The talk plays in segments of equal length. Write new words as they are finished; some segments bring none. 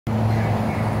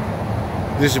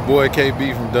This your boy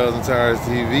KB from Dubs and Tires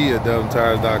TV at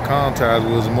dubsandtires.com. Tires,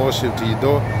 wheels, and more shipped to your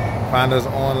door. Find us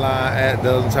online at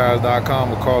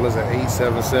dubsandtires.com or call us at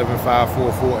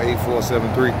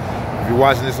 877-544-8473. If you're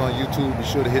watching this on YouTube, be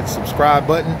sure to hit the subscribe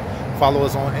button. Follow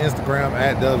us on Instagram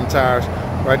at Dubs and Tires.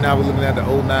 Right now we're looking at the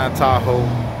 09 Tahoe.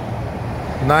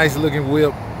 Nice looking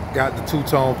whip. Got the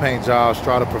two-tone paint job,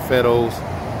 Strada Perfettos,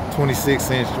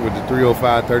 26-inch with the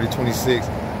 305/30/26,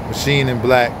 machine in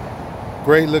black.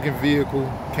 Great looking vehicle,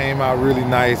 came out really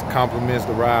nice, complements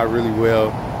the ride really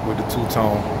well with the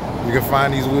two-tone. You can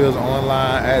find these wheels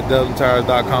online at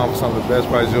dubsandtires.com for some of the best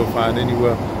prices you'll find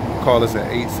anywhere. Call us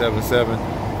at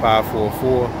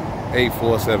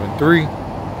 877-544-8473.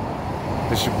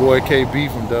 It's your boy KB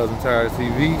from Dubs and Tires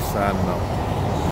TV, signing off.